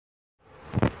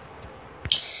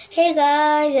Hey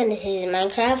guys, and this is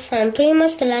Minecraft, and pretty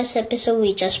much the last episode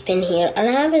we just been here, and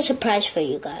I have a surprise for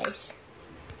you guys.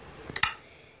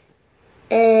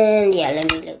 And yeah,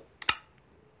 let me look.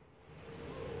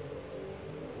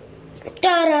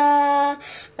 Ta-da!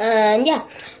 And yeah,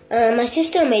 my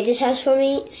sister made this house for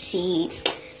me. She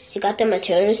got the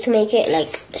materials to make it.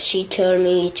 Like, she told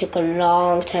me it took a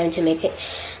long time to make it.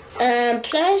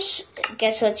 Plus,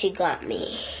 guess what she got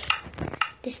me?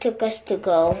 This took us to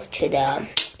go to the,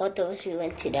 both of us, we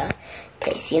went to the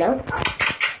place, you know?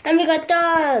 And we got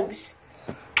dogs!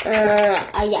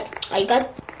 I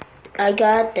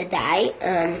got the dye.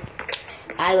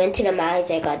 I went to the mines,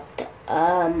 I got,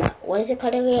 what is it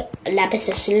called again? Lapis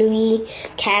lazuli,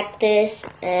 cactus,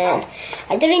 and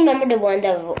I don't remember the one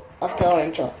of the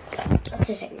orange one.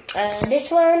 This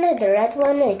one, the red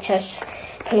one, it's just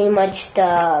pretty much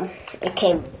it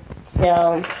came,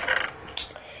 so...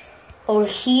 Over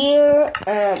here,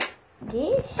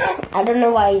 this, I don't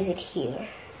know why is it here.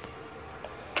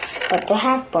 But do I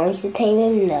have bones to tame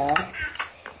him? No.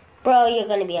 Bro, you're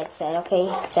gonna be outside, okay?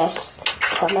 Just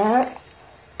come out.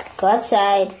 Go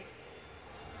outside.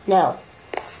 No.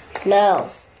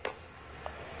 No.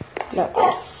 No,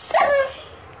 I'm sorry.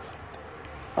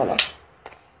 Oh no.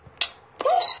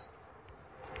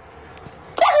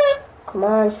 Come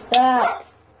on, stop.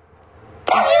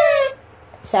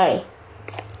 Sorry.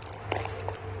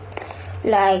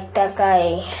 Like that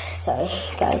guy, sorry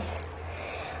guys.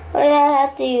 Or I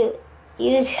have to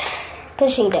use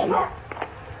pushing them.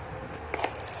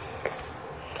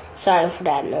 Sorry for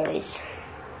that noise.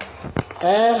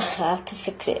 I have to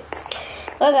fix it.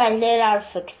 Well guys, let's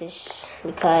fix this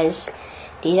because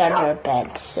these are their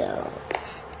beds, so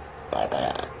I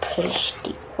gotta push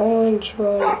the orange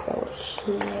one over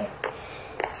here.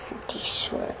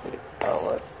 This one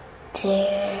over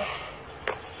there.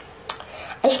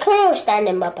 I just couldn't stand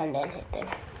him up and then hit them.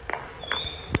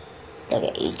 Look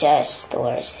at you, just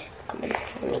where is it? Come on,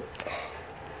 let me.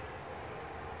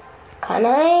 Can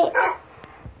I?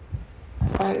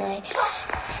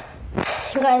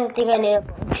 Guys, I think I need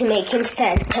to make him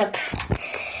stand up.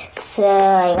 So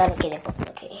I gotta get it up,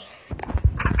 okay.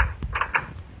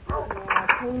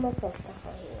 Pretty much my stuff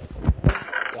right here.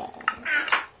 Yeah.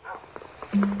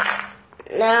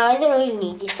 Now, I don't really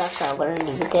need this stuff, so I'm gonna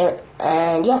leave it there.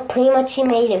 And yeah, pretty much she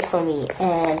made it for me.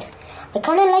 And I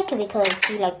kind of like it because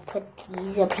she like put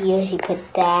these up here, she put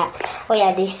that. Oh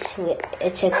yeah, this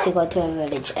it took to go to a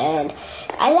village. And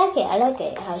I like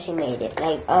it how she made it.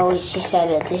 Like, oh, she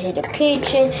started to hit the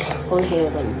kitchen. Over here,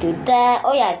 we're gonna do that.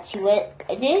 Oh yeah,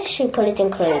 she put it in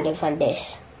creative on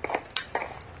this.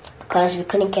 Because we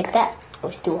couldn't get that, it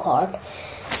was too hard.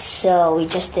 So we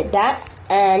just did that.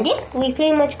 And yeah, we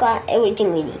pretty much got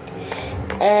everything we need.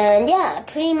 And yeah,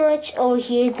 pretty much over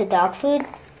here, the dog food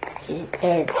is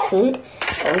their food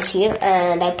over here.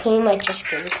 And I pretty much just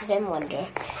give it to them when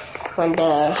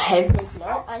their health is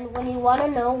low. And when you want to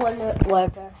know when their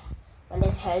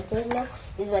health is low,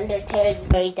 is when their tail is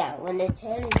very down. When their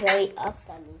tail is very up,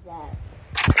 that means that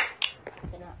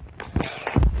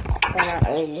they're not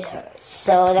really hurt.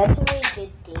 So that's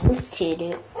really good things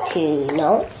to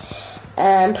know.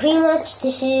 Pretty much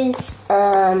this is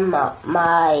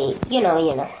my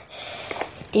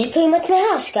this is pretty much my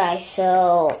house, guys.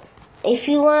 So if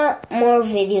you want more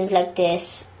videos like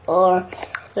this, or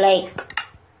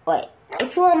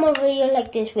if you want more videos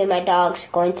like this with my dogs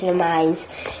going to the mines,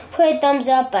 put a thumbs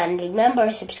up and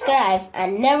remember subscribe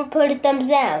and never put a thumbs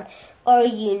down, or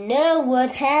you know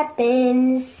what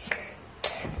happens.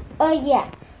 Oh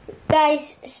yeah,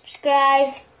 guys, subscribe,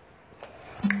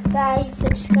 thumbs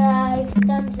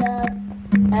up,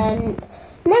 and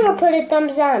never put a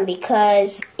thumbs down,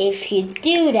 because if you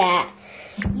do that,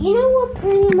 you know what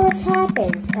pretty much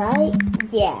happens, right?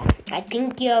 Yeah, I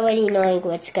think you're already knowing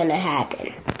what's gonna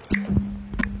happen.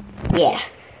 Yeah.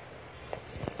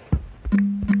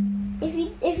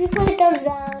 If you put a thumbs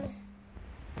down,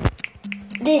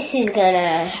 this is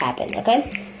gonna happen,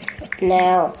 okay?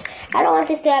 Now, I don't want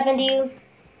this to happen to you,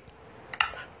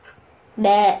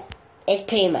 but it's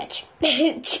pretty much.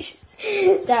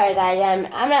 Sorry guys,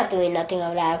 I'm not doing nothing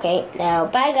of that, okay? Now,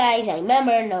 bye guys, and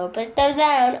remember, never put thumbs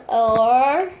down,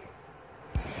 or,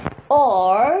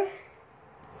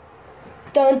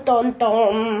 dun dun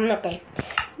dun, okay.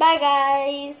 Bye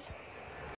guys.